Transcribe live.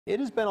It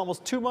has been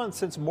almost 2 months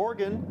since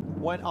Morgan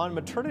went on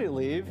maternity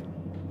leave,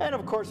 and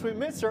of course we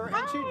miss her, and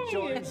Hi. she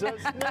joins us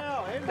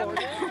now. Hey,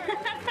 Morgan.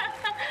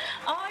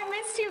 Oh, I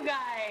missed you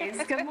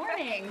guys. Good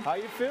morning. How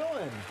you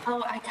feeling?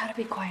 Oh, I gotta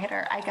be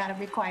quieter. I gotta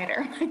be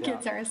quieter. My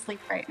kids are asleep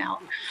right now.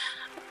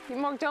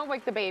 Mark, don't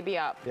wake the baby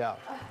up. Yeah.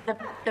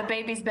 The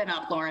baby's been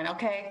up, Lauren.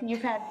 Okay,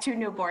 you've had 2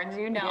 newborns,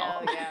 you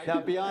know. Yeah.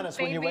 Now, be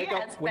honest. When you Baby wake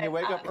has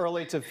up been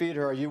early to feed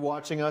her, are you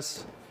watching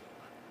us?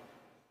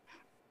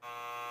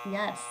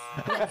 Yes.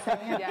 Yes, I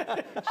am.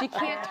 Yeah. She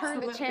can't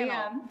turn the Absolutely channel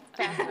am.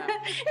 fast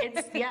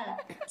enough.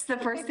 It's the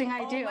first thing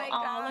I do. my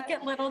Oh, God. look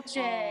at little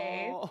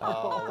Jay.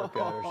 Oh, look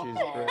at her.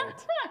 She's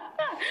great.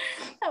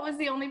 That was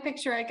the only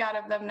picture I got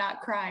of them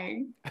not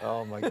crying.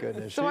 Oh, my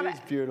goodness. So She's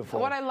beautiful.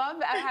 What I love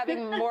about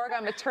having Morgan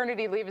on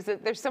maternity leave is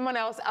that there's someone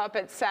else up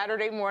at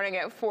Saturday morning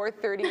at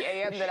 4:30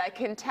 a.m. that I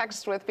can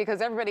text with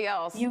because everybody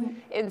else in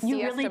siesta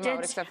really mode did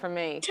except for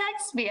me.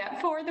 Text me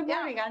at 4 in the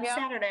morning on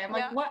Saturday. I'm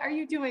like, what are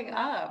you doing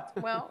up?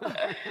 Well,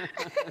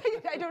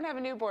 I don't have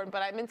a newborn,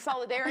 but I'm in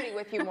solidarity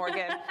with you,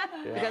 Morgan,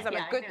 because I'm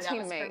a good I knew that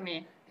was teammate. for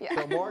me. Yeah.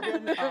 So,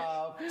 Morgan,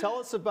 tell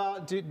us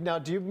about, do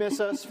you miss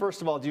us?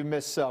 First of all, do you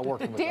miss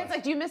working with Dan's us?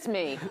 like, do you miss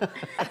me?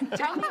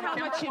 Tell me how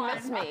much you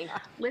miss me.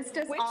 List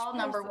us all,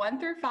 number 1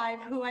 through 5,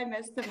 who I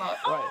miss the most. Right.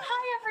 Oh,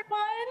 hi,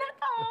 everyone.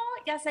 Oh,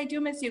 yes, I do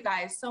miss you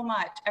guys so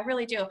much. I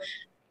really do.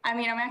 I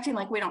mean, I'm acting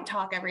like we don't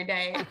talk every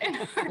day in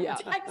our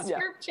text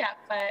group chat,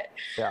 but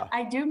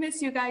I do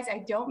miss you guys.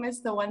 I don't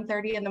miss the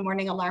 1:30 in the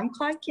morning alarm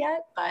clock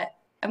yet, but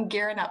I'm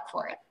gearing up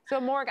for it. So,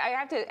 Morg, I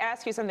have to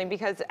ask you something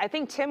because I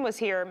think Tim was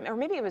here, or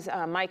maybe it was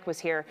Mike was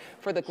here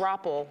for the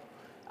grapple.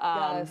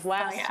 Yes.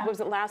 Was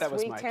it last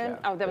week, Mike, Tim? yeah.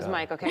 Oh, that was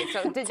Mike. Okay.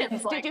 So did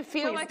you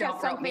feel "Please like don't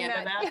that's rope me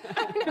something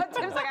into that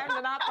Tim's like,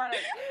 I'm not part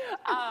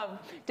of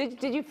it.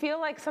 Did you feel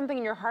like something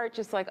in your heart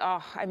just like,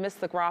 oh, I miss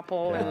the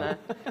grapple and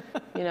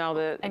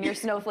the And your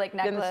snowflake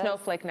necklace. And the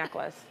snowflake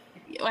necklace.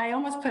 I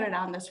almost put it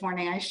on this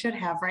morning. I should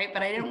have, right?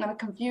 But I didn't want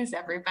to confuse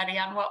everybody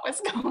on what was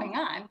going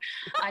on.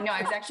 I know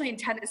I was actually in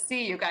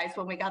Tennessee, you guys,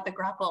 when we got the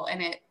grapple,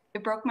 and it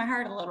broke my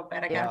heart a little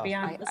bit. I gotta be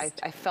honest.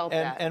 I felt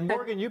that. And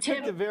Morgan, you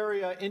picked a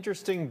very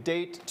interesting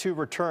date to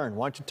return.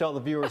 Why don't you tell the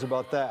viewers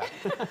about that?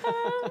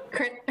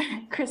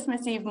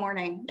 Christmas Eve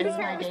morning is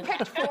my date.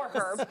 Picked for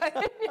her.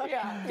 But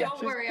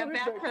Don't worry, I'm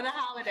back for the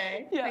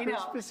holiday. I know.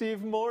 Christmas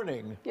Eve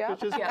morning,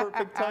 which is Yeah.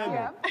 perfect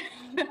timing.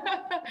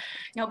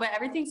 No, but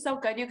everything's so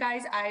good, you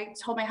guys. I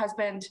told my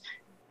husband,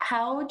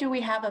 how do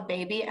we have a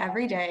baby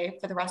every day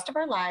for the rest of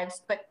our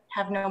lives, but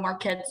have no more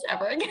kids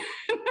ever again?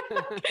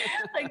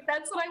 Like,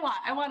 that's what I want.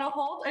 I want to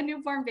hold a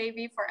newborn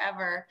baby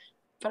forever,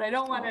 but I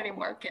don't want any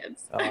more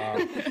kids.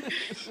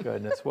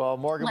 Goodness. Well,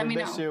 Morgan, Let we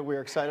me miss know. you.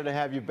 We're excited to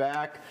have you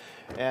back.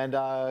 And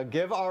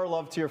give our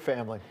love to your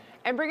family.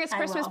 And bring us I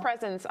Christmas will.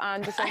 presents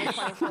on December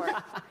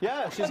 24th.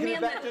 Yeah, she's going to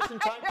be back just in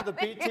time for the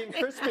B Team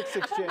Christmas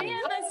exchange. Me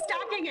and the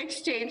stocking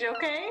exchange,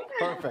 okay?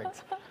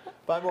 Perfect.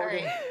 Bye, All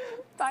Morgan. right.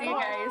 See you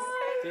guys.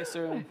 See you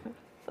soon.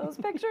 Those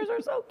pictures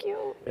are so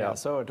cute. Yeah,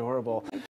 so adorable.